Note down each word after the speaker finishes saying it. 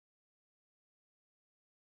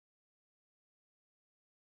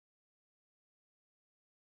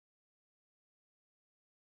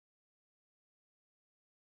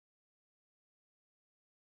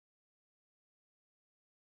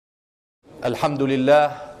الحمد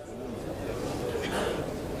لله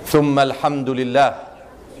ثم الحمد لله.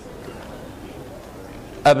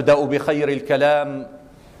 أبدأ بخير الكلام،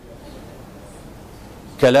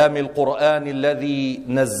 كلام القرآن الذي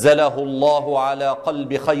نزله الله على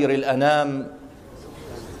قلب خير الأنام،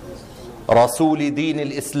 رسول دين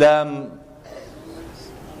الإسلام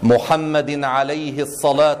محمد عليه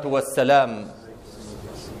الصلاة والسلام.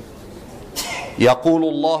 يقول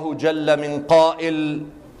الله جل من قائل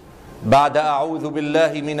بعد أعوذ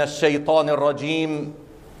بالله من الشيطان الرجيم: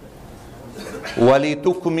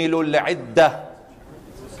 ولتكملوا العدة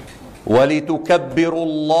ولتكبروا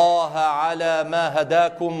الله على ما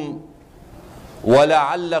هداكم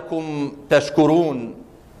ولعلكم تشكرون.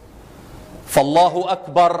 فالله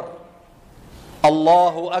أكبر،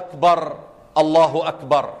 الله أكبر، الله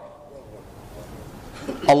أكبر،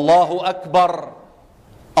 الله أكبر،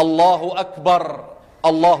 الله أكبر،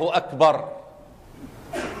 الله أكبر،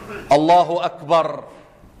 الله أكبر،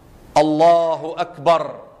 الله أكبر،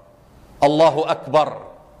 الله أكبر،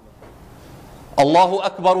 الله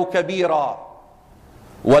أكبر كبيرا،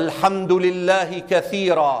 والحمد لله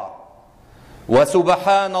كثيرا،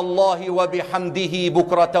 وسبحان الله وبحمده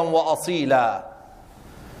بكرة وأصيلا.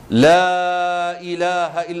 لا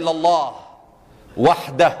إله إلا الله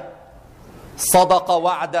وحده صدق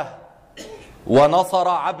وعده ونصر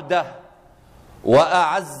عبده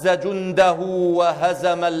وأعز جنده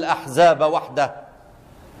وهزم الأحزاب وحده.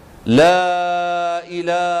 لا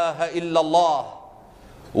إله إلا الله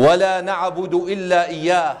ولا نعبد إلا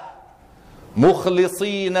إياه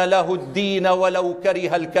مخلصين له الدين ولو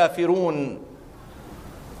كره الكافرون.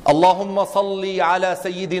 اللهم صل على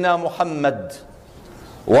سيدنا محمد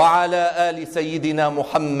وعلى آل سيدنا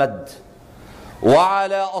محمد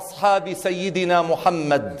وعلى أصحاب سيدنا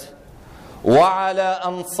محمد وعلى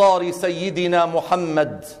أنصار سيدنا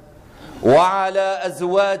محمد وعلى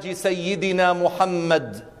أزواج سيدنا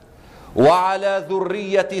محمد وعلى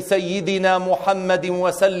ذرية سيدنا محمد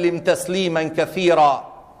وسلم تسليما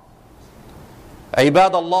كثيرا.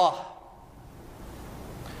 عباد الله،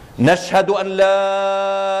 نشهد أن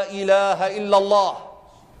لا إله إلا الله،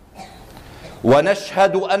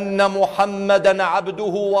 ونشهد أن محمدا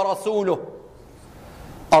عبده ورسوله،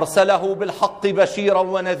 أرسله بالحق بشيرا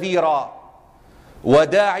ونذيرا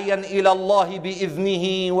وداعيا إلى الله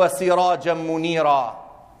بإذنه وسراجا منيرا.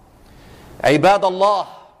 عباد الله،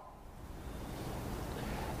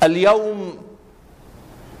 اليوم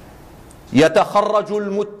يتخرج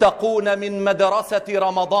المتقون من مدرسة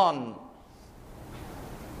رمضان.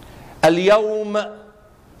 اليوم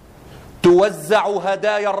توزع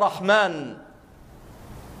هدايا الرحمن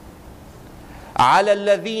على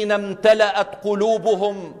الذين امتلأت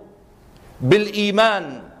قلوبهم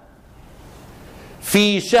بالإيمان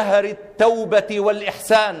في شهر التوبة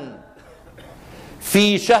والإحسان،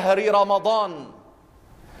 في شهر رمضان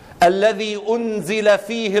الذي أنزل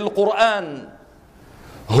فيه القرآن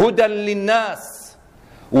هدى للناس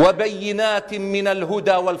وبينات من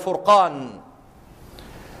الهدى والفرقان.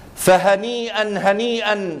 فهنيئا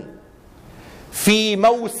هنيئا في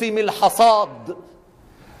موسم الحصاد،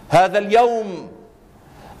 هذا اليوم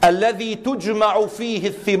الذي تجمع فيه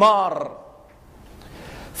الثمار.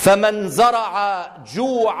 فمن زرع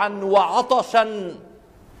جوعا وعطشا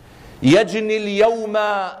يجني اليوم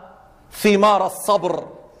ثمار الصبر،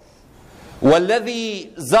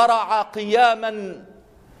 والذي زرع قياما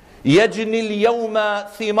يجني اليوم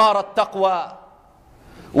ثمار التقوى،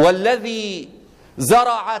 والذي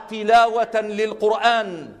زرع تلاوة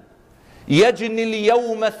للقرآن يجني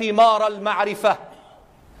اليوم ثمار المعرفة،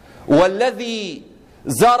 والذي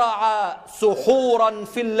زرع سحورا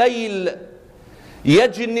في الليل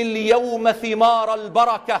يجني اليوم ثمار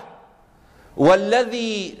البركة،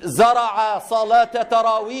 والذي زرع صلاة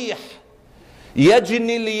تراويح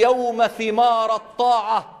يجني اليوم ثمار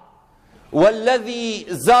الطاعة، والذي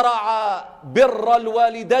زرع بر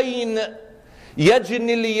الوالدين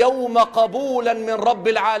يجني اليوم قبولا من رب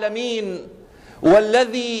العالمين،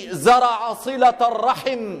 والذي زرع صلة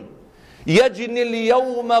الرحم يجني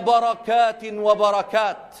اليوم بركات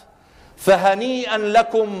وبركات. فهنيئا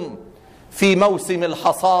لكم في موسم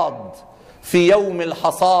الحصاد، في يوم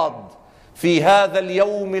الحصاد، في هذا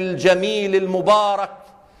اليوم الجميل المبارك،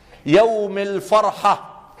 يوم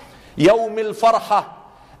الفرحة، يوم الفرحة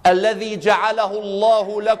الذي جعله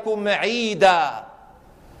الله لكم عيدا.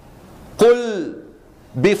 قل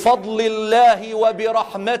بفضل الله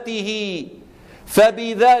وبرحمته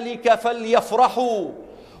فبذلك فليفرحوا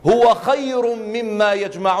هو خير مما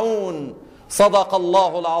يجمعون. صدق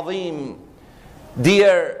الله العظيم.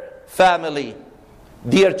 Dear family,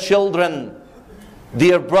 dear children,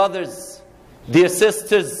 dear brothers, dear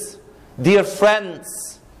sisters, dear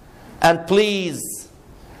friends, And please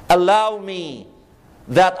allow me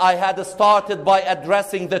that I had started by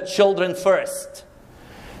addressing the children first,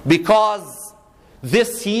 because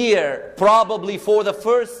this year, probably for the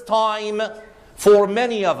first time for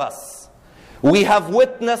many of us, we have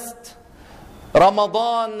witnessed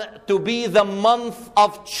Ramadan to be the month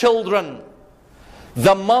of children,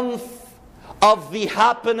 the month of the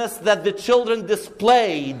happiness that the children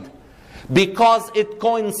displayed because it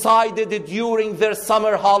coincided during their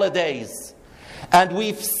summer holidays. And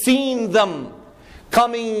we've seen them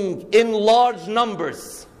coming in large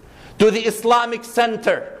numbers to the Islamic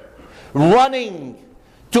Center, running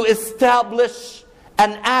to establish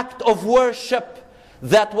an act of worship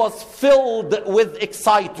that was filled with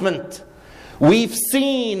excitement. We've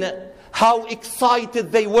seen how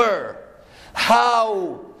excited they were,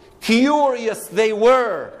 how curious they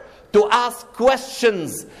were to ask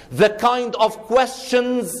questions, the kind of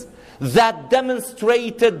questions that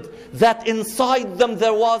demonstrated that inside them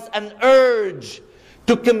there was an urge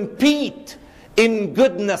to compete in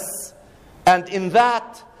goodness. And in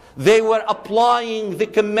that, they were applying the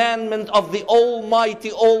commandment of the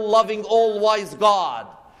Almighty, all-loving, all-wise God,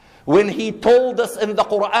 when He told us in the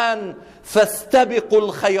Quran,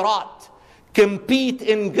 فَاسْتَبِقُوا الْخَيْرَاتِ, compete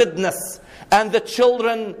in goodness. And the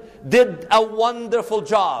children did a wonderful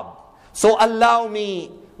job. So allow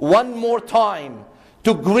me one more time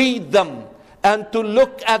to greet them and to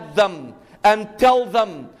look at them and tell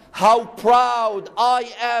them how proud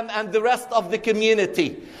I am and the rest of the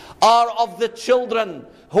community are of the children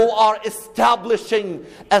who are establishing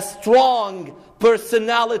a strong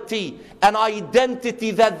personality and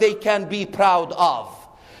identity that they can be proud of.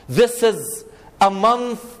 This is a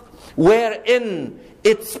month wherein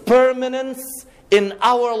its permanence in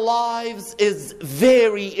our lives is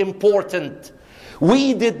very important.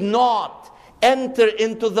 We did not enter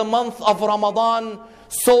into the month of Ramadan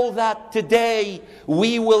so that today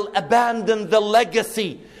we will abandon the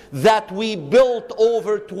legacy that we built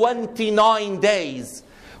over 29 days.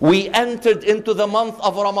 We entered into the month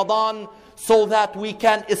of Ramadan so that we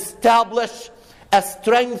can establish a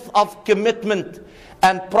strength of commitment.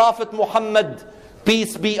 And Prophet Muhammad,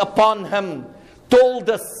 peace be upon him, told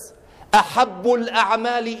us, أَحَبُّ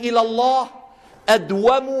الْأَعْمَالِ إِلَى اللَّهِ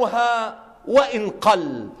أَدْوَمُهَا وَإِنْ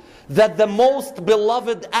قَلَّ, that the most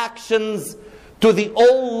beloved actions to the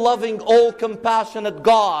all-loving, all-compassionate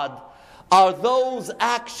God are those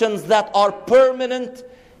actions that are permanent,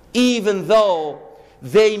 even though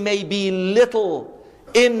they may be little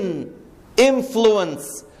in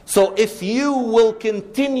influence. So if you will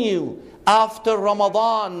continue after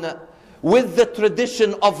Ramadan with the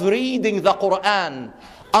tradition of reading the Quran,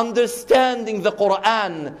 understanding the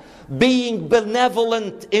Quran, being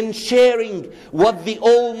benevolent in sharing what the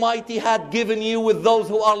Almighty had given you with those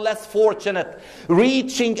who are less fortunate,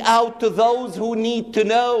 reaching out to those who need to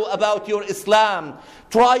know about your Islam,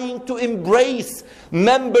 trying to embrace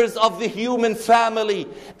members of the human family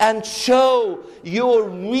and show your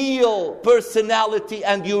real personality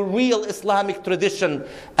and your real Islamic tradition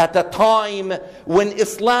at a time when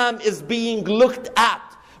Islam is being looked at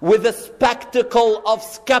with a spectacle of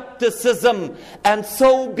skepticism. And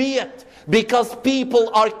so be it, because people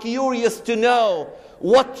are curious to know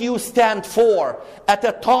what you stand for at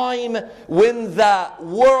a time when the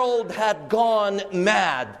world had gone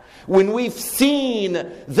mad, when we've seen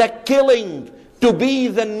the killing to be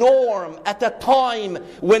the norm, at a time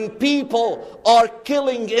when people are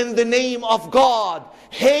killing in the name of God,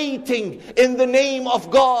 hating in the name of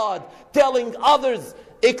God, telling others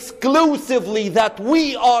exclusively that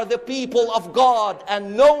we are the people of God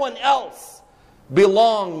and no one else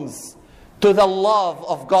belongs to the love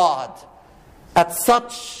of God. At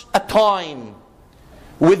such a time,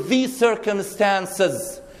 with these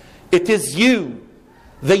circumstances, it is you,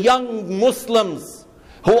 the young Muslims,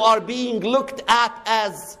 who are being looked at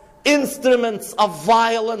as instruments of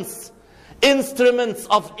violence, instruments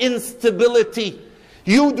of instability.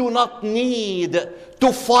 You do not need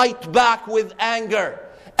to fight back with anger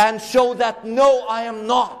and show that, no, I am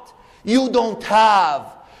not. You don't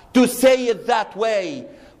have to say it that way.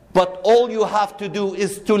 But all you have to do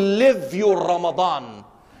is to live your Ramadan,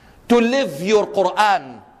 to live your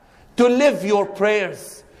Quran, to live your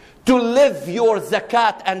prayers, to live your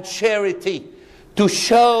zakat and charity, to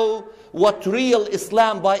show what real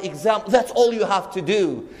Islam by example. That's all you have to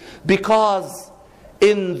do. Because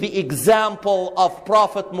in the example of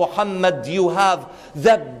Prophet Muhammad, you have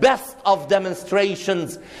the best of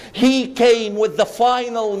demonstrations. He came with the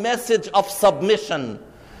final message of submission,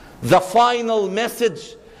 the final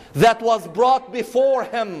message that was brought before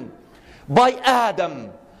him by Adam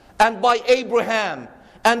and by Abraham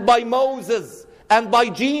and by Moses and by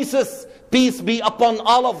Jesus, peace be upon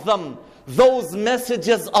all of them, those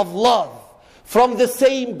messages of love from the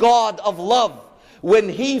same God of love, when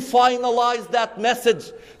He finalized that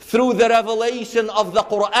message through the revelation of the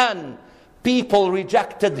Quran, people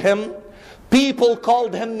rejected Him. People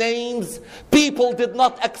called Him names. People did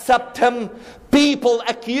not accept Him. People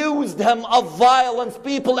accused Him of violence.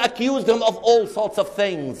 People accused Him of all sorts of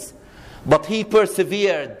things. But He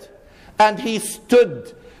persevered, and He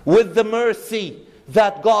stood with the mercy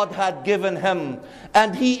that God had given Him.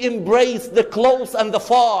 And He embraced the close and the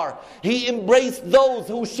far. He embraced those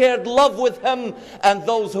who shared love with Him and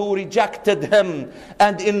those who rejected Him.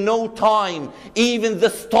 And in no time, even the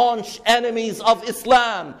staunch enemies of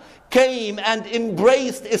Islam came and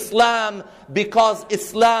embraced Islam, because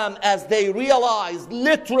Islam, as they realized,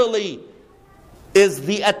 literally is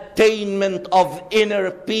the attainment of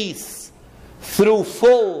inner peace through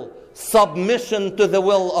full submission to the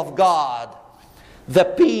will of God. The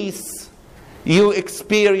peace you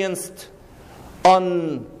experienced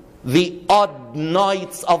on the odd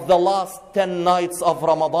nights of the last 10 nights of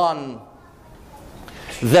Ramadan,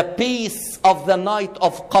 the peace of the night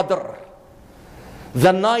of Qadr,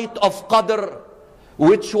 the night of Qadr,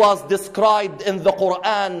 which was described in the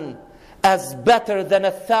Quran as better than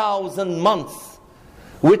 1,000 months,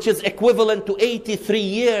 which is equivalent to 83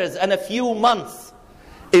 years and a few months.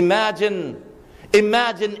 Imagine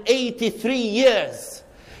 83 years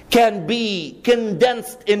can be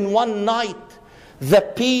condensed in one night. The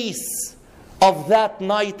peace of that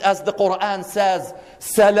night, as the Quran says,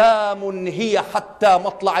 Salamun hiya hatta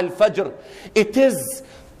matla' al-fajr. It is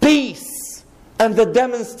peace and the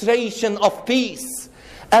demonstration of peace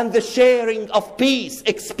and the sharing of peace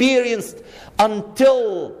experienced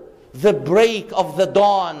until the break of the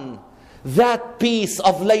dawn. That peace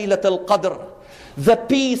of Laylatul Qadr, the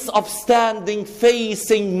peace of standing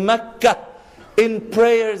facing Mecca in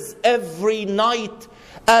prayers every night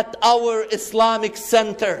at our Islamic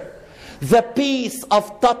center, the peace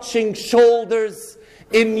of touching shoulders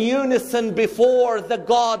in unison before the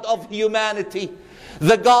God of humanity,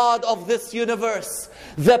 the God of this universe,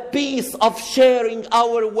 the peace of sharing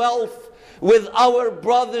our wealth with our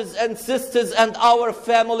brothers and sisters and our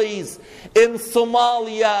families in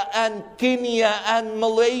Somalia and Kenya and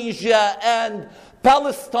Malaysia and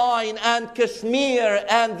Palestine and Kashmir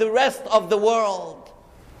and the rest of the world.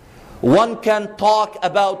 One can talk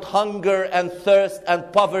about hunger and thirst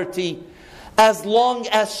and poverty as long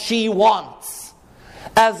as she wants,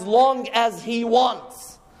 as long as he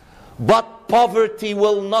wants. But poverty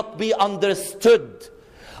will not be understood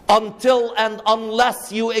until and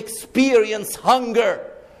unless you experience hunger.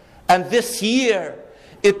 And this year,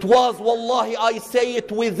 it was, wallahi, I say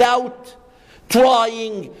it without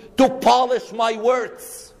trying to polish my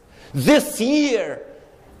words, this year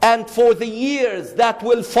and for the years that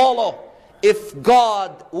will follow, if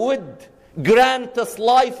God would grant us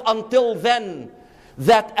life until then,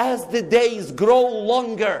 that as the days grow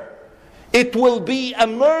longer, it will be a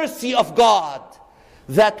mercy of God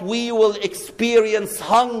that we will experience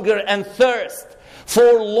hunger and thirst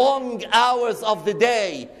for long hours of the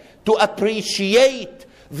day to appreciate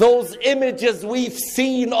those images we've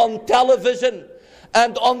seen on television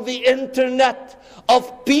and on the internet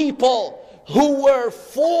of people who were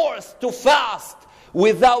forced to fast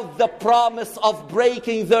without the promise of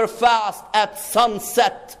breaking their fast at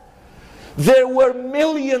sunset. There were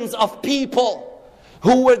millions of people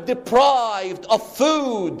who were deprived of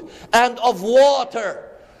food and of water,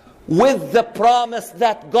 with the promise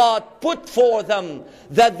that God put for them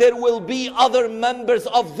that there will be other members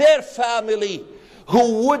of their family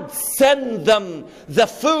who would send them the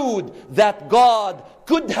food that God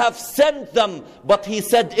could have sent them. But He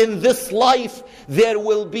said, in this life there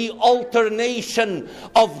will be alternation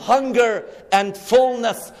of hunger and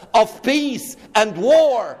fullness, of peace and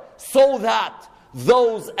war, so that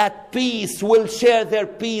those at peace will share their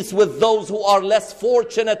peace with those who are less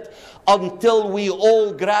fortunate, until we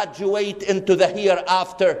all graduate into the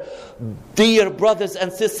hereafter. Dear brothers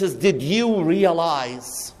and sisters, did you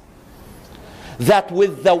realize that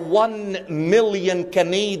with the 1 million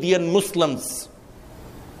Canadian Muslims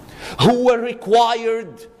who were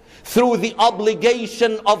required through the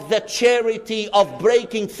obligation of the charity of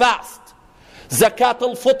breaking fast, Zakat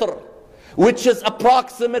Al Fitr, which is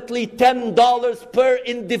approximately $10 per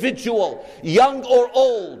individual, young or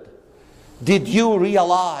old, did you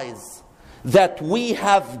realize that we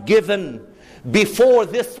have given, before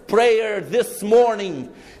this prayer this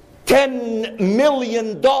morning, $10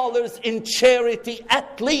 million in charity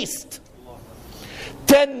at least?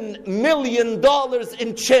 $10 million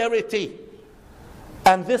in charity.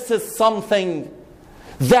 And this is something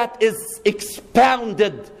that is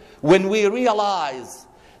expounded when we realize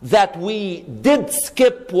that we did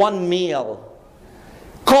skip one meal.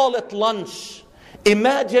 Call it lunch.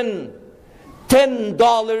 Imagine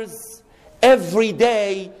 $10 every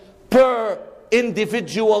day per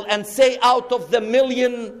individual, and say out of the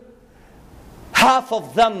million, half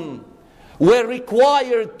of them were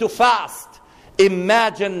required to fast.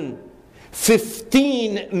 Imagine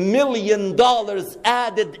 $15 million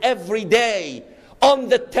added every day on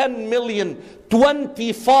the 10 million,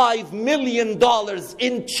 $25 million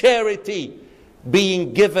in charity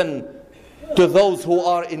being given to those who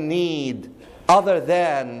are in need, other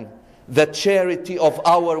than the charity of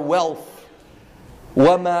our wealth.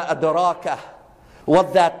 وَمَا أَدْرَاكَ.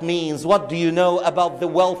 What that means. What do you know about the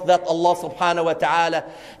wealth that Allah subhanahu wa ta'ala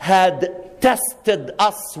had tested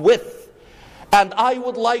us with? And I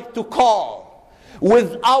would like to call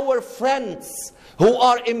with our friends who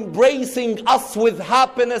are embracing us with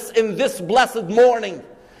happiness in this blessed morning.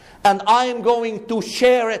 And I am going to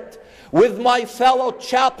share it with my fellow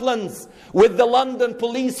chaplains, with the London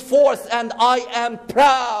Police Force. And I am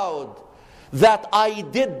proud that I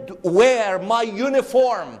did wear my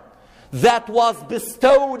uniform that was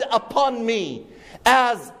bestowed upon me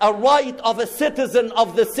as a right of a citizen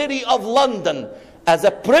of the City of London, as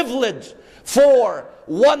a privilege for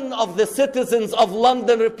one of the citizens of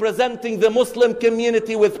London representing the Muslim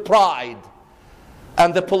community with pride.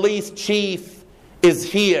 And the police chief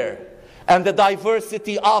is here, and the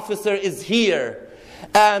diversity officer is here.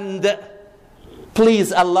 And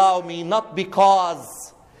please allow me, not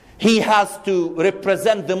because he has to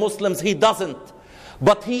represent the Muslims, he doesn't,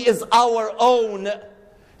 but he is our own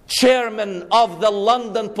chairman of the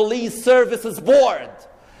London Police Services Board,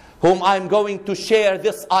 whom I'm going to share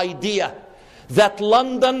this idea that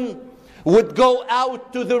London would go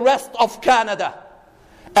out to the rest of Canada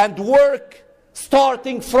and work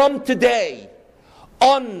starting from today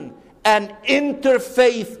on an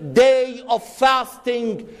interfaith day of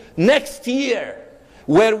fasting next year,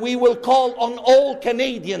 where we will call on all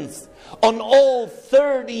Canadians, on all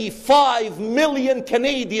 35 million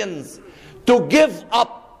Canadians, to give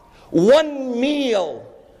up one meal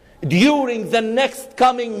during the next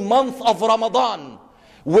coming month of Ramadan,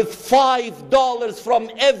 with $5 from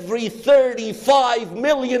every 35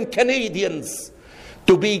 million Canadians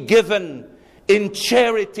to be given in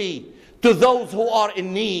charity to those who are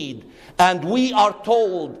in need. And we are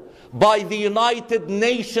told by the United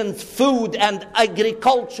Nations Food and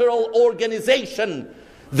Agricultural Organization,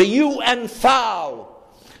 the UNFAO,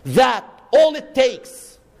 that all it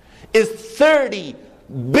takes is $30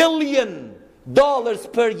 billion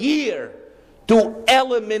per year to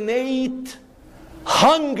eliminate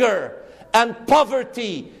hunger and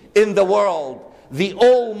poverty in the world. The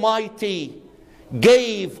Almighty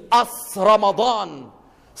gave us Ramadan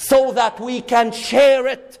so that we can share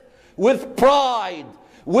it with pride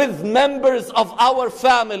with members of our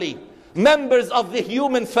family, members of the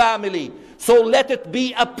human family. So let it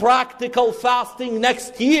be a practical fasting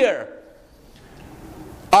next year.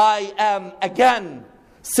 I am again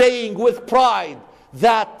saying with pride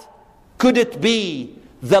that could it be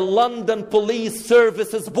the London Police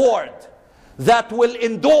Services Board that will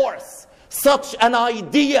endorse such an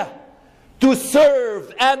idea to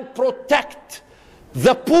serve and protect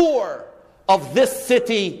the poor of this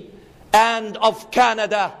city and of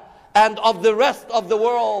Canada and of the rest of the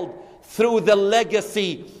world through the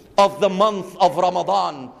legacy of the month of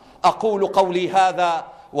Ramadan. أقول قولي هذا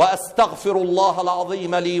وأستغفر الله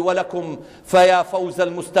العظيم لي ولكم فيا فوز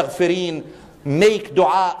المستغفرين. Make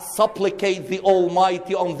dua, supplicate the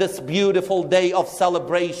Almighty on this beautiful day of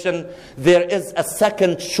celebration. There is a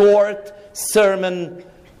second short sermon,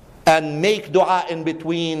 and make dua in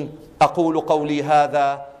between. أقول قولي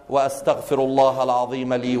هذا وأستغفر الله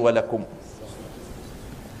العظيم لي ولكم.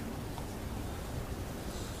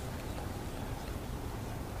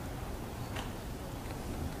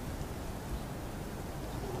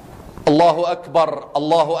 الله أكبر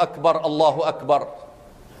الله أكبر الله أكبر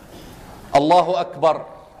الله أكبر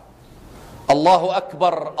الله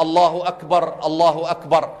أكبر الله أكبر الله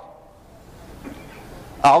أكبر.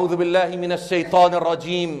 أعوذ بالله من الشيطان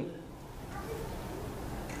الرجيم.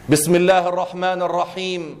 بسم الله الرحمن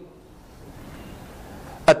الرحيم.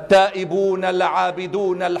 التائبون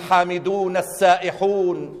العابدون الحامدون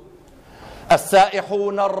السائحون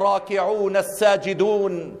السائحون الراكعون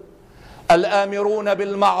الساجدون الآمرون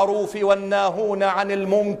بالمعروف والناهون عن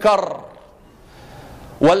المنكر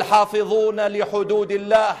والحافظون لحدود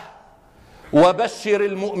الله وبشر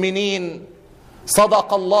المؤمنين.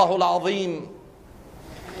 صدق الله العظيم.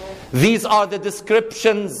 These are the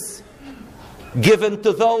descriptions given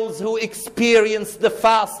to those who experience the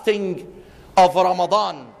fasting of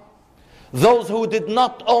Ramadan. Those who did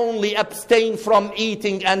not only abstain from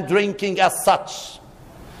eating and drinking as such.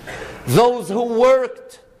 Those who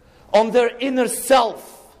worked on their inner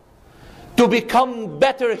self to become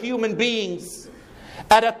better human beings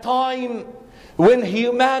at a time when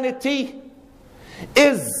humanity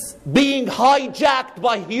is being hijacked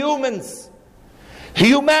by humans.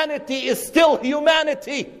 Humanity is still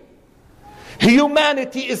humanity.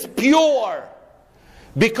 Humanity is pure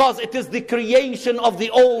because it is the creation of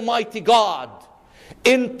the Almighty God,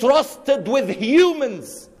 entrusted with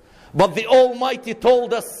humans. But the Almighty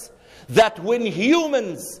told us that when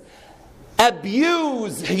humans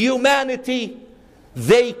abuse humanity,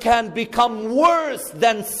 they can become worse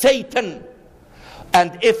than Satan.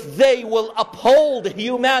 And if they will uphold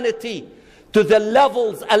humanity to the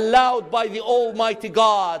levels allowed by the Almighty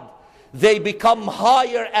God, they become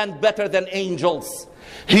higher and better than angels.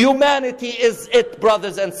 Humanity is it,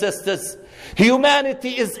 brothers and sisters. Humanity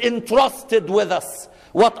is entrusted with us.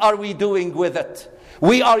 What are we doing with it?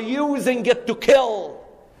 We are using it to kill.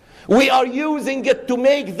 We are using it to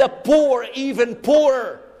make the poor even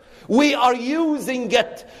poorer. We are using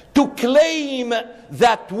it to claim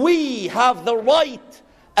that we have the right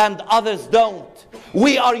and others don't.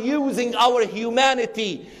 We are using our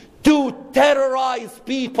humanity to terrorize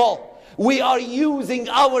people. We are using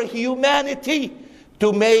our humanity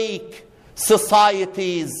to make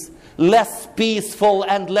societies less peaceful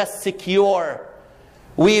and less secure.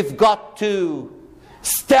 We've got to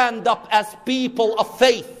stand up as people of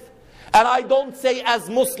faith. And I don't say as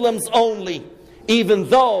Muslims only, even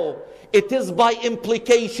though it is by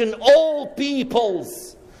implication all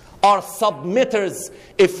peoples are submitters.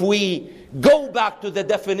 If we go back to the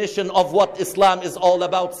definition of what Islam is all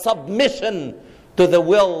about, submission to the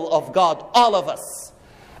will of God, all of us.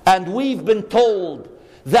 And we've been told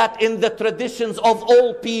that in the traditions of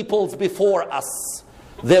all peoples before us,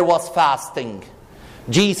 there was fasting.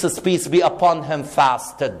 Jesus, peace be upon him,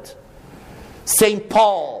 fasted. St.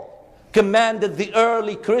 Paul commanded the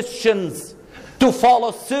early Christians to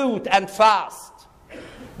follow suit and fast.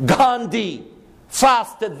 Gandhi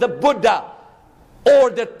fasted. The Buddha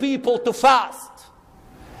ordered people to fast.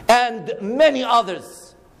 And many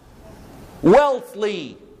others.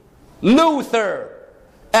 Wellesley, Luther,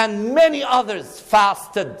 and many others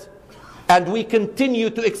fasted. And we continue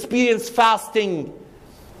to experience fasting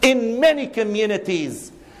in many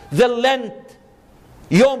communities. The Lent,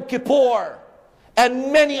 Yom Kippur,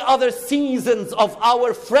 and many other seasons of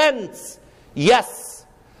our friends. Yes,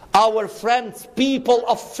 our friends, people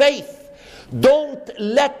of faith. Don't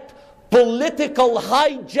let political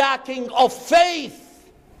hijacking of faith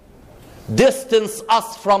distance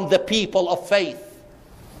us from the people of faith.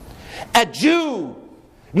 A Jew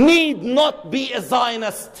need not be a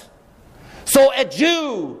Zionist. So a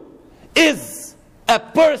Jew is a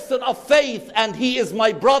person of faith and he is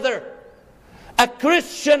my brother. A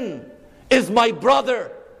Christian is my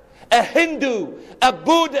brother. A Hindu, a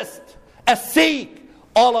Buddhist, a Sikh,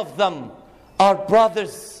 all of them are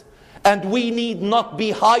brothers. And we need not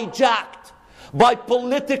be hijacked by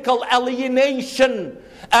political alienation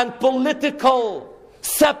and political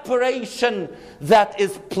separation that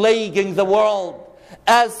is plaguing the world.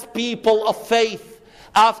 As people of faith,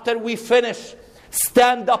 after we finish,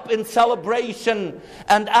 stand up in celebration,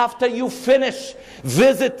 and after you finish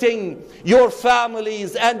visiting your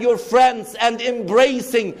families and your friends and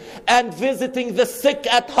embracing and visiting the sick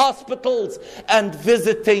at hospitals and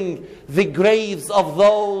visiting the graves of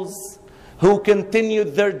those who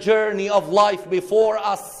continued their journey of life before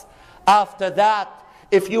us, after that,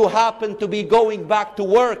 if you happen to be going back to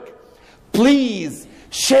work, please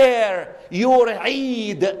share your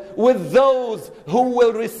Eid with those who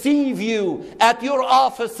will receive you at your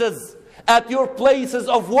offices, at your places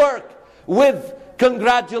of work, with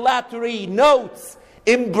congratulatory notes.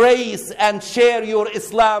 Embrace and share your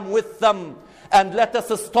Islam with them. And let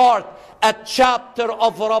us start a chapter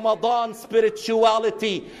of Ramadan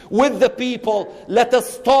spirituality with the people. Let us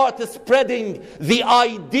start spreading the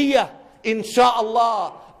idea,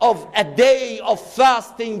 inshallah, of a day of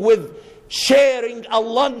fasting, with sharing a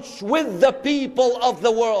lunch with the people of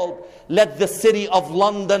the world. Let the city of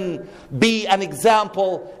London be an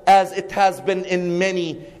example, as it has been in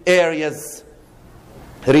many areas.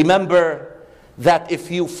 Remember that if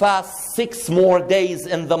you fast 6 more days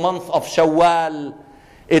in the month of Shawwal,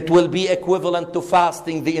 it will be equivalent to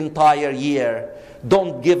fasting the entire year.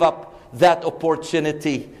 Don't give up that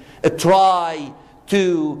opportunity. Try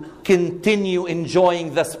to continue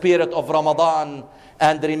enjoying the spirit of Ramadan.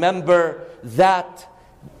 And remember that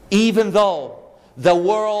even though the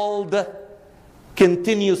world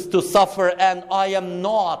continues to suffer, and I am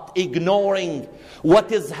not ignoring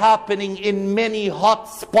what is happening in many hot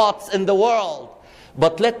spots in the world.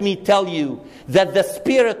 But let me tell you that the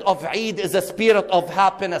spirit of Eid is a spirit of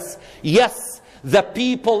happiness. Yes, the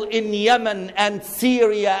people in Yemen and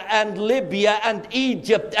Syria and Libya and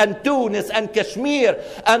Egypt and Tunis and Kashmir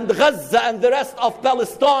and Gaza and the rest of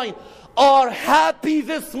Palestine are happy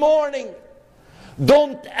this morning.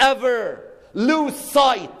 Don't ever lose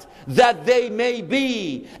sight that they may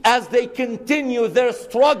be, as they continue their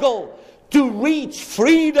struggle to reach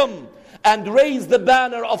freedom and raise the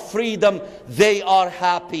banner of freedom, they are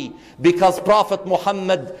happy. Because Prophet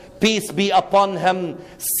Muhammad, peace be upon him,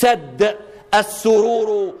 said,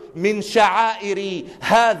 السرور من شعائر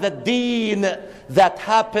هذا الدين, that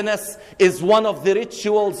happiness is one of the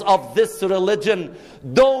rituals of this religion.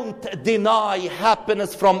 Don't deny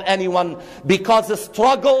happiness from anyone, because the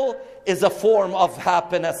struggle is a form of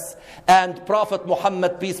happiness. And Prophet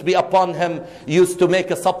Muhammad, peace be upon him, used to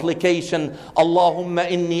make a supplication, Allahumma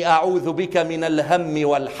inni a'udhu bika min al-hammi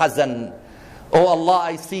wal-hazan. Oh Allah,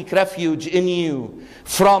 I seek refuge in you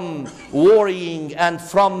from worrying and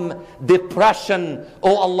from depression.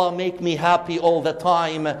 Oh Allah, make me happy all the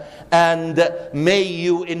time. And may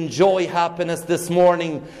you enjoy happiness this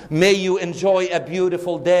morning. May you enjoy a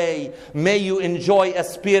beautiful day. May you enjoy a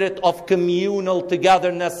spirit of communal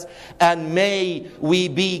togetherness. And may we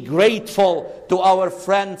be grateful to our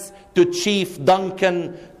friends, to Chief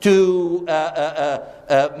Duncan, to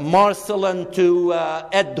Marcelin, to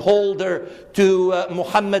Ed Holder, to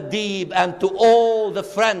Muhammad Deeb, and to all the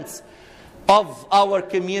friends of our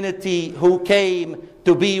community who came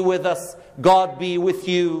to be with us. God be with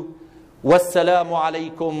you. Wassalamu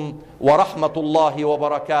alaikum wa rahmatullahi wa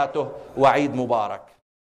barakatuh wa Eid Mubarak.